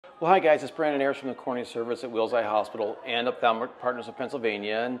Well, hi guys, it's Brandon Ayres from the Cornea Service at Wills Eye Hospital and Ophthalmic Partners of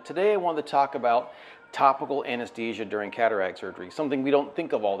Pennsylvania. And today I wanted to talk about topical anesthesia during cataract surgery, something we don't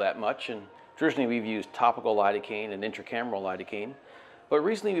think of all that much. And traditionally we've used topical lidocaine and intracameral lidocaine. But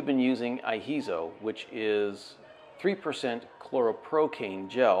recently we've been using Iheezo, which is 3% chloroprocaine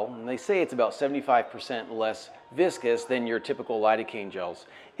gel. And they say it's about 75% less viscous than your typical lidocaine gels.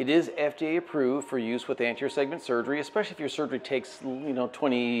 It is FDA approved for use with anterior segment surgery, especially if your surgery takes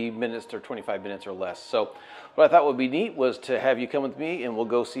 20 minutes or 25 minutes or less. So what I thought would be neat was to have you come with me and we'll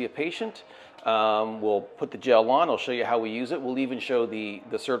go see a patient. We'll put the gel on, I'll show you how we use it. We'll even show the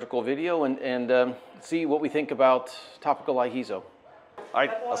surgical video and see what we think about topical Iheezo. All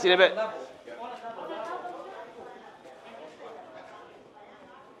right, I'll see you in a bit.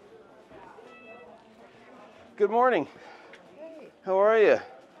 Good morning. Hey. How are you?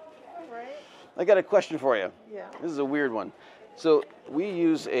 All right. I got a question for you. Yeah. This is a weird one. So we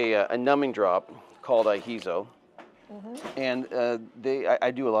use a numbing drop called Iheezo, and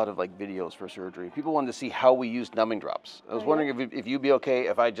I do a lot of like videos for surgery. People wanted to see how we use numbing drops. I was wondering if you'd be okay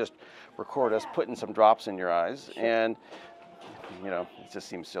if I just record us putting some drops in your eyes, and it just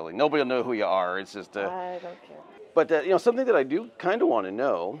seems silly. Nobody will know who you are. It's just I don't care. But something that I do kind of want to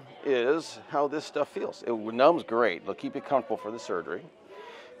know is how this stuff feels. It numbs great. It'll keep you comfortable for the surgery.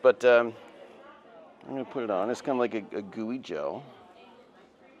 But I'm going to put it on. It's kind of like a gooey gel.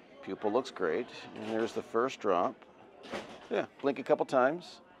 Pupil looks great. And there's the first drop. Yeah, blink a couple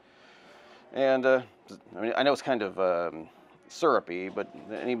times. And I know it's kind of syrupy, but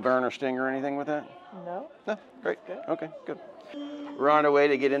any burn or sting or anything with that? No. No, great. Good. Okay, good. We're on our way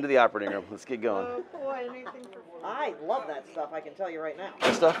to get into the operating room. Let's get going. Oh boy, anything for... I love that stuff, I can tell you right now.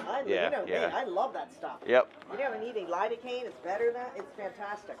 That stuff? Me, I love that stuff. Yep. You never need a lidocaine, it's better than that. It's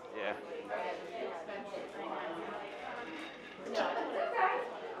fantastic. Yeah.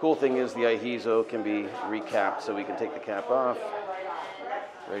 Cool thing is the Iheezo can be recapped, so we can take the cap off.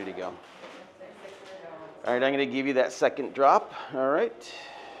 Ready to go. All right, I'm going to give you that second drop. All right.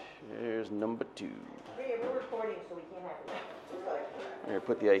 There's number 2. Hey, we're recording, so we can't have it. I'm going to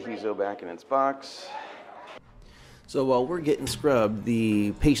put the Iheezo back in its box. So while we're getting scrubbed,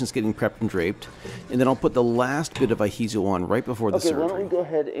 the patient's getting prepped and draped, and then I'll put the last bit of Iheezo on right before the surgery. Okay, why don't we go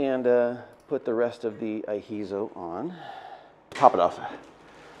ahead and put the rest of the Iheezo on. Pop it off.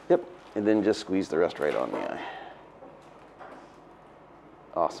 Yep, and then just squeeze the rest right on the eye.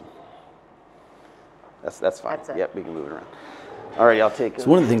 Awesome. That's fine. That's it. Yep, we can move it around. All right, I'll take it. So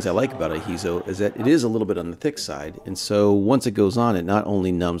one of the things I like about Iheezo is that it is a little bit on the thick side, and so once it goes on, it not only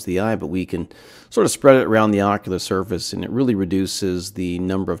numbs the eye, but we can sort of spread it around the ocular surface, and it really reduces the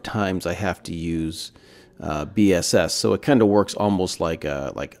number of times I have to use BSS. So it kind of works almost like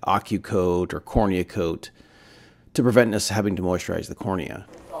OcuCoat or cornea coat to prevent us having to moisturize the cornea.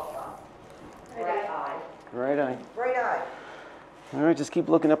 Right eye. Right eye. Right eye. All right, just keep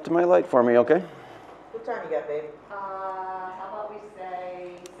looking up to my light for me, okay? What time you got, baby? How about we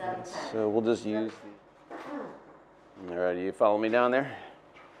say 7:10? So we'll just use the... All right, you follow me down there?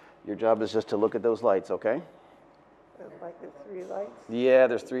 Your job is just to look at those lights, okay? Like the 3 lights? Yeah,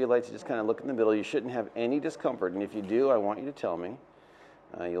 there's 3 lights. You just kind of look in the middle. You shouldn't have any discomfort, and if you do, I want you to tell me.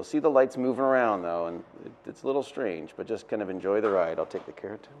 You'll see the lights moving around, though, and it's a little strange, but just kind of enjoy the ride. I'll take the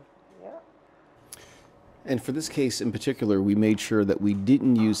keratin. Yeah. And for this case in particular, we made sure that we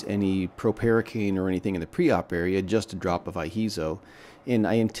didn't use any proparacaine or anything in the pre-op area, just a drop of Iheezo. And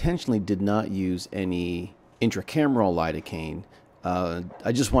I intentionally did not use any intracameral lidocaine.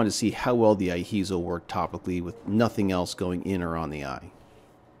 I just wanted to see how well the Iheezo worked topically with nothing else going in or on the eye.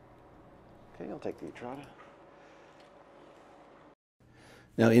 Okay, I'll take the Utrata.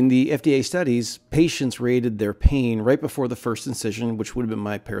 Now, in the FDA studies, patients rated their pain right before the first incision, which would have been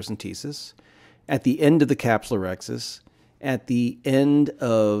my paracentesis, at the end of the capsulorhexis, at the end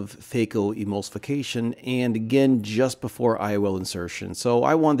of phacoemulsification, and again just before IOL insertion. So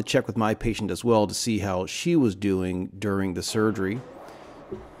I wanted to check with my patient as well to see how she was doing during the surgery.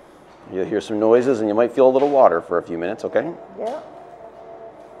 You'll hear some noises and you might feel a little water for a few minutes, okay? Yeah.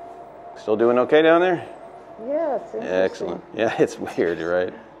 Still doing okay down there? Yeah, it's interesting. Excellent. Yeah, it's weird,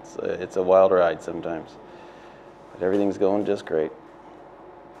 right? It's a wild ride sometimes. But everything's going just great.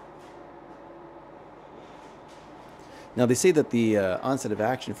 Now, they say that the onset of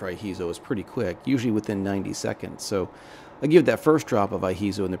action for Iheezo is pretty quick, usually within 90 seconds. So I give that first drop of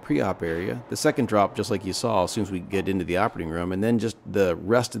Iheezo in the pre-op area, the second drop, just like you saw, as soon as we get into the operating room, and then just the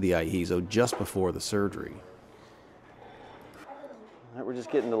rest of the Iheezo just before the surgery. All right, we're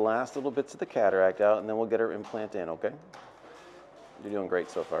just getting the last little bits of the cataract out, and then we'll get our implant in, okay? You're doing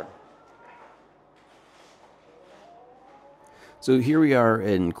great so far. So here we are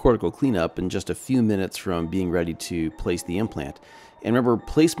in cortical cleanup and just a few minutes from being ready to place the implant. And remember,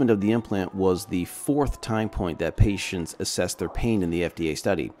 placement of the implant was the 4th time point that patients assessed their pain in the FDA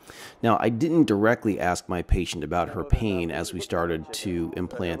study. Now, I didn't directly ask my patient about her pain as we started to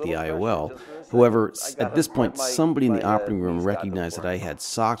implant the IOL. However, at this point, somebody in the operating room recognized that I had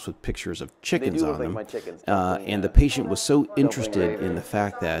socks with pictures of chickens on them, and the patient was so interested in the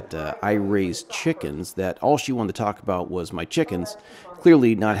fact that I raised chickens that all she wanted to talk about was my chickens,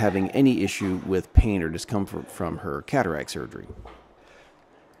 clearly not having any issue with pain or discomfort from her cataract surgery.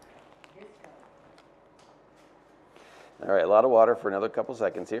 All right, a lot of water for another couple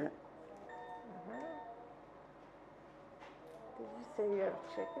seconds here. Did you say you have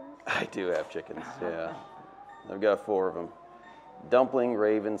chickens? I do have chickens, yeah. I've got 4 of them. Dumpling,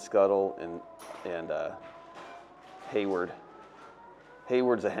 Raven, Scuttle, and Hayward.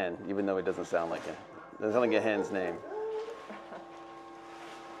 Hayward's a hen, even though it doesn't sound like it. Doesn't sound like a hen's name.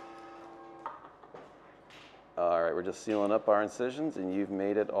 All right, we're just sealing up our incisions, and you've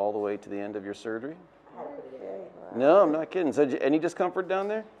made it all the way to the end of your surgery. No, I'm not kidding. So, any discomfort down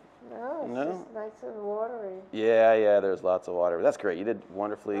there? No, it's just nice and watery. Yeah, there's lots of water. That's great. You did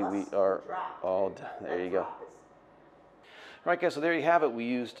wonderfully. We are all done. There you go. All right, guys, so there you have it. We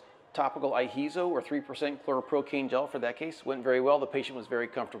used topical Iheezo or 3% Chloroprocaine gel for that case. Went very well. The patient was very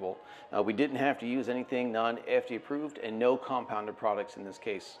comfortable. We didn't have to use anything non-FDA approved and no compounded products in this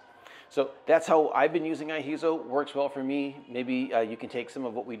case. So that's how I've been using Iheezo. Works well for me. Maybe you can take some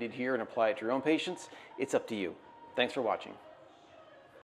of what we did here and apply it to your own patients. It's up to you. Thanks for watching.